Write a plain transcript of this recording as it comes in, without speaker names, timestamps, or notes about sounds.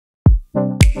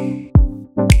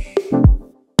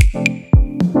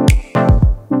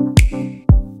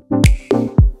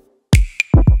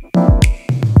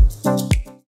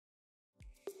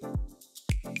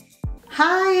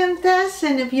Tess,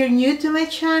 and if you're new to my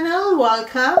channel,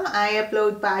 welcome. I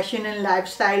upload fashion and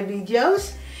lifestyle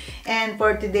videos, and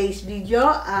for today's video,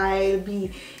 I'll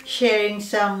be sharing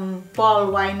some fall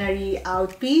winery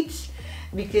outfits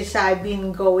because I've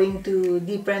been going to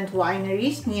different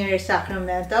wineries near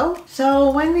Sacramento.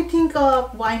 So when we think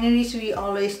of wineries, we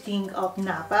always think of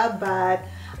Napa, but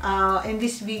in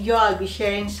this video, I'll be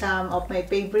sharing some of my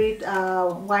favorite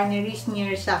wineries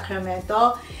near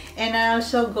Sacramento, and I'm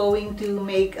also going to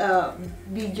make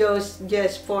videos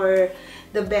just for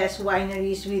the best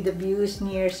wineries with the views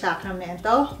near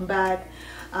Sacramento. But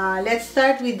let's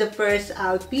start with the first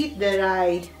outfit that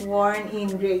I worn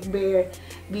in Great Bear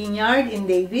Vineyard in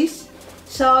Davis.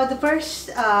 So the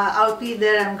first outfit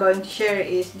that I'm going to share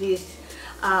is this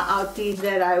outfit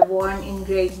that I worn in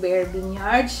Great Bear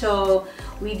Vineyard. So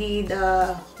we did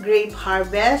a grape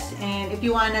harvest, and if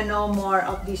you want to know more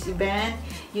of this event,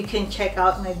 you can check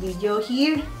out my video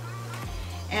here.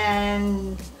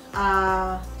 And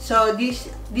so this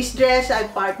dress, I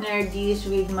partnered this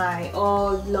with my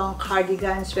old long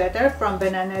cardigan sweater from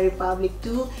Banana Republic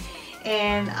 2,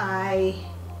 and I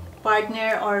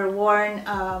partner or worn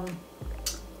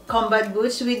combat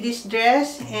boots with this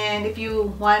dress. And if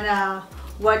you wanna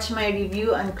watch my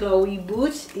review on Chloe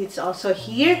boots, it's also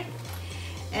here.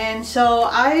 And so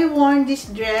I worn this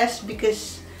dress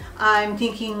because I'm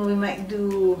thinking we might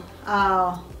do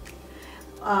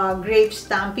grape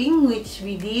stamping, which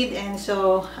we did, and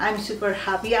so I'm super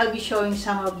happy. I'll be showing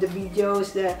some of the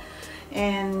videos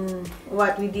and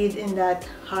what we did in that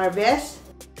harvest.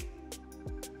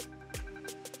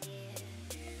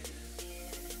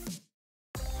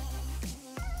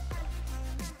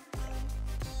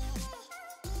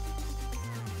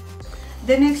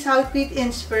 The next outfit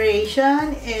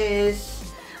inspiration is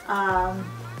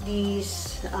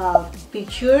this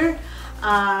picture.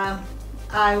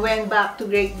 I went back to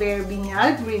Great Bear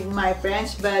Vineyard with my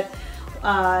friends, but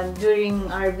during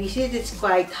our visit it's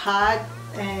quite hot,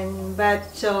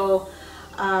 so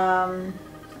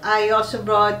I also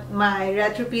brought my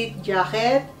retrofit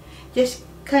jacket, just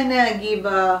kind of give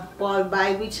a fall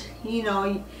vibe, which, you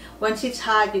know, once it's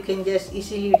hot you can just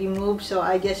easily remove. So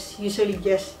I just usually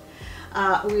just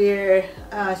wear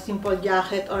a simple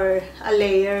jacket or a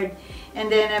layered,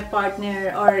 and then I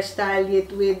partner or style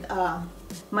it with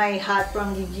my hat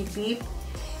from GGP,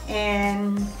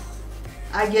 and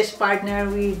I just partner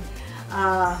with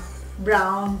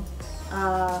brown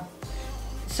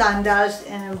sandals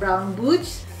and brown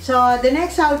boots. So the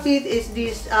next outfit is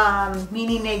this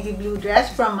mini navy blue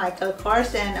dress from Michael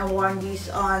Kors, and I worn this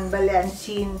on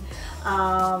Valencian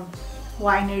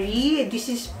winery. This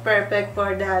is perfect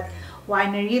for that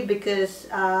winery because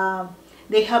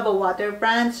they have a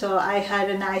waterfront, so I had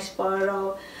a nice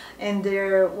photo in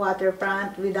their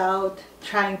waterfront without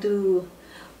trying to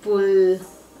pull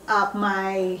up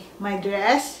my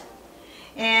dress.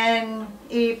 And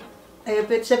if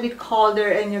it's a bit colder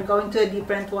and you're going to a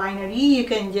different winery, you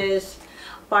can just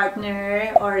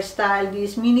partner or style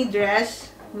this mini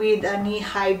dress with a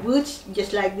knee-high boots,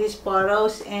 just like these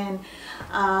photos, and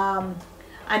a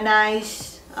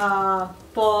nice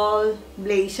fall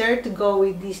blazer to go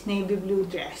with this navy blue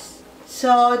dress.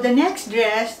 So the next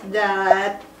dress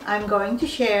that I'm going to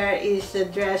share is the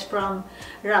dress from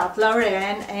Ralph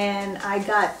Lauren, and I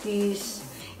got this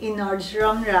in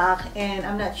Nordstrom Rack, and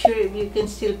I'm not sure if you can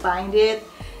still find it,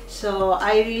 so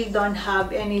I really don't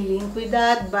have any link with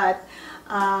that, but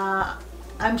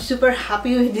I'm super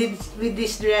happy with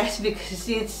this dress because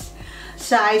it's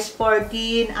size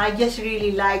 14. I just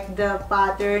really like the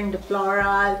pattern, the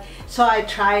floral, so I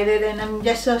tried it and I'm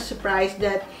just so surprised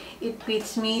that it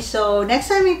fits me. So next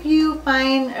time if you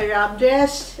find a wrap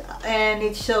dress and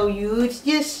it's so huge,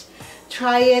 just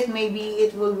try it. Maybe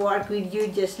it will work with you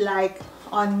just like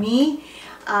on me.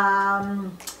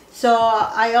 So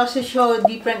I also show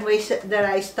different ways that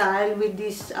I style with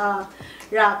this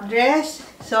wrap dress.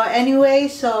 So anyway,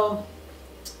 so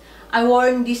I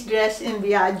worn this dress in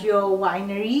Viaggio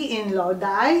Winery in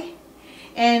Lodi,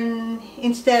 and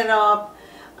instead of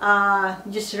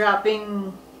just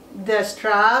wrapping the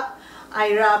strap,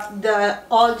 I wrapped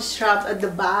all the strap at the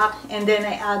back, and then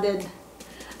I added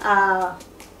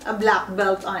a black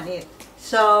belt on it.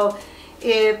 So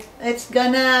if it's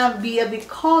gonna be a bit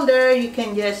colder, you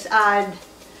can just add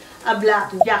a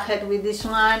black jacket with this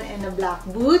one and a black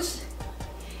boots,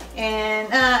 and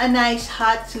a nice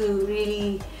hat to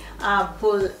really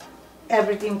pull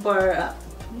everything for,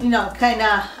 you know, kind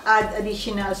of add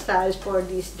additional styles for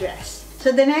this dress.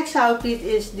 So the next outfit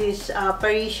is this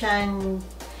Parisian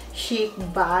chic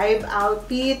vibe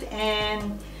outfit,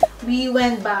 and we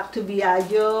went back to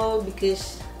Viaggio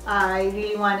because I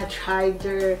really want to try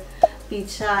their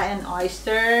pizza and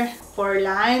oyster for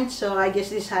lunch. So I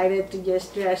just decided to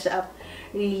just dress up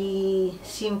really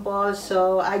simple.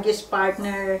 So I just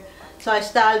so I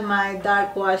styled my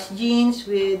dark wash jeans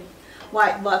with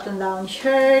white button down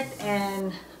shirt,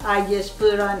 and I just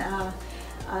put on a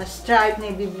striped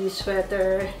navy blue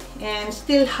sweater, and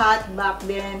still hot back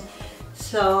then.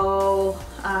 So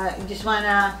I just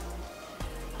wanna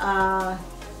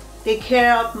take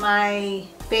care of my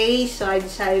face, so I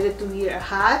decided to wear a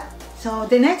hat. So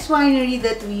the next winery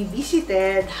that we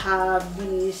visited have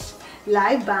this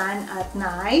live band at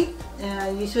night.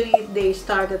 Usually they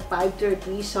start at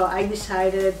 5:30, so I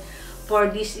decided for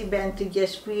this event to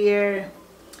just wear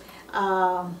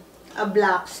a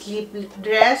black sleep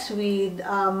dress with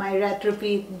my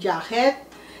retrofit jacket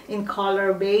in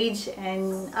color beige,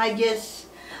 and I just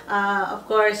of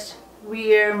course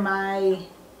wear my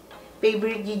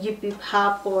favorite Gigi Pip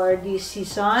hat for this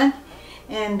season,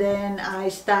 and then I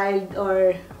styled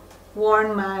or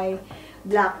worn my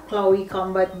black Chloe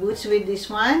combat boots with this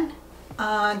one.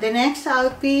 The next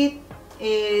outfit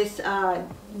is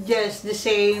just the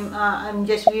same. I'm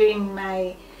just wearing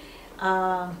my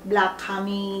black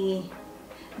cami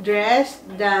dress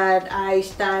that I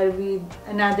styled with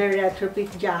another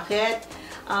retrofit jacket.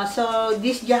 So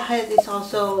this jacket is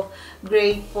also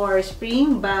great for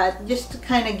spring, but just to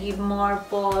kind of give more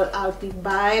fall outfit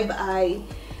vibe,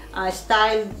 I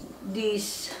styled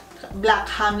this black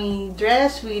cami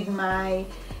dress with my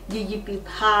Gigi Pip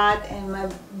hat and my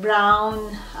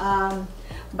brown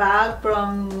bag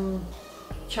from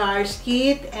Char's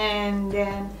Kit, and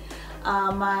then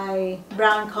my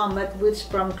brown combat boots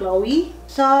from Chloe.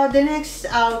 So the next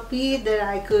outfit that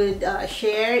I could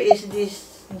share is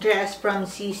this dress from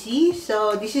CC.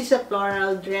 So this is a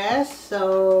floral dress,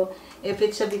 so if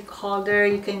it's a bit colder,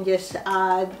 you can just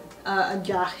add a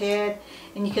jacket,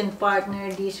 and you can partner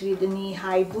this with the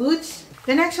knee-high boots.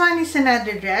 The next one is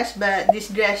another dress, but this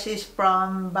dress is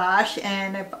from Bash,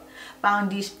 and I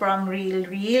found this from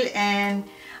Real, and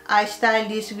I styled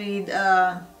this with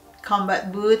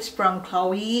combat boots from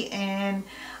Chloe, and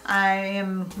I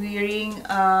am wearing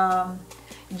a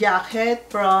jacket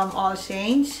from All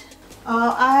Saints.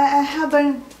 I have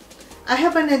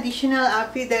an additional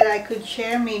outfit that I could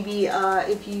share. Maybe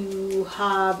if you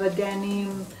have a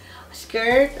denim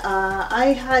skirt.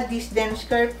 I had this denim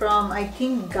skirt from, I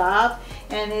think, Gap,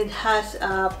 and it has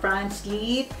a front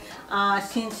slit.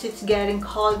 Since it's getting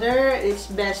colder, it's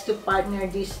best to partner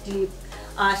this slit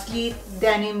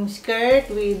denim skirt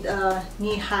with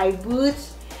knee-high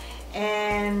boots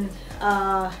and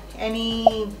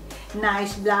any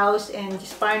nice blouse, and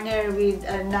just partner with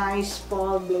a nice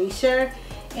fall blazer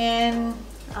and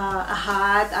a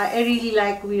hat. I really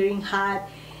like wearing hat.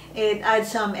 It adds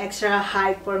some extra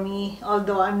height for me,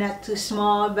 although I'm not too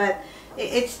small, but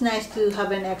it's nice to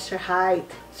have an extra height.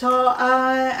 So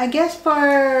I guess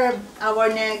for our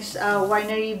next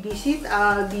winery visit,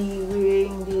 I'll be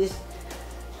wearing this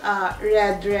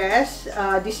red dress.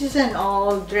 This is an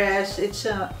old dress. It's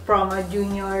from a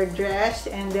junior dress,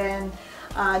 and then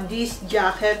this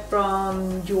jacket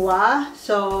from Jua.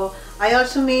 So I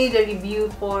also made a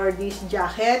review for this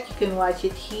jacket. You can watch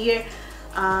it here.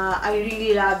 I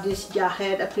really love this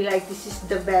jacket. I feel like this is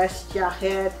the best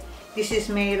jacket. This is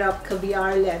made of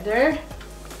caviar leather.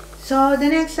 So the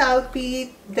next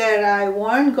outfit that I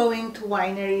worn going to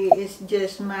winery is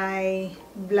just my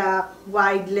black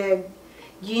wide leg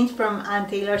jeans from Ann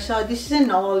Taylor. So this is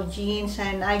an old jeans,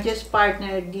 and I just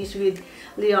partnered this with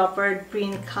leopard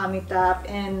print cami top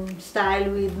and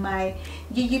styled with my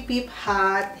Gigi Pip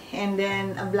hat, and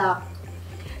then a black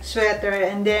sweater.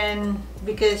 And then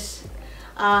because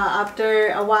after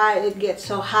a while it gets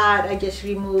so hot, I just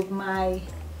removed my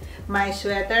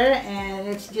sweater, and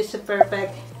it's just a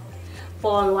perfect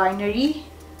fall winery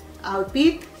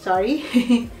outfit.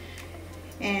 Sorry.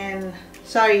 And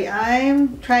sorry,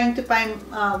 I'm trying to find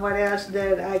what else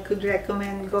that I could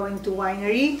recommend going to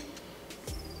winery.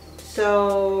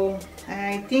 So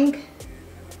I think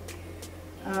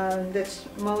that's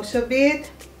most of it.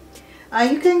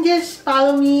 You can just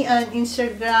follow me on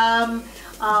Instagram.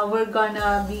 We're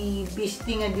gonna be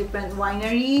visiting a different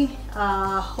winery.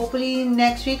 Hopefully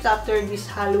next week after this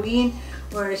Halloween.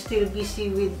 We're still busy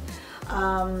with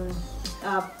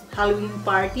Halloween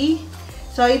party.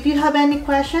 So if you have any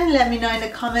question, let me know in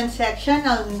the comment section.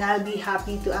 I'll be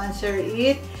happy to answer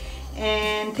it.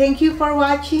 And thank you for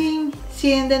watching.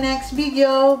 See you in the next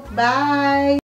video. Bye!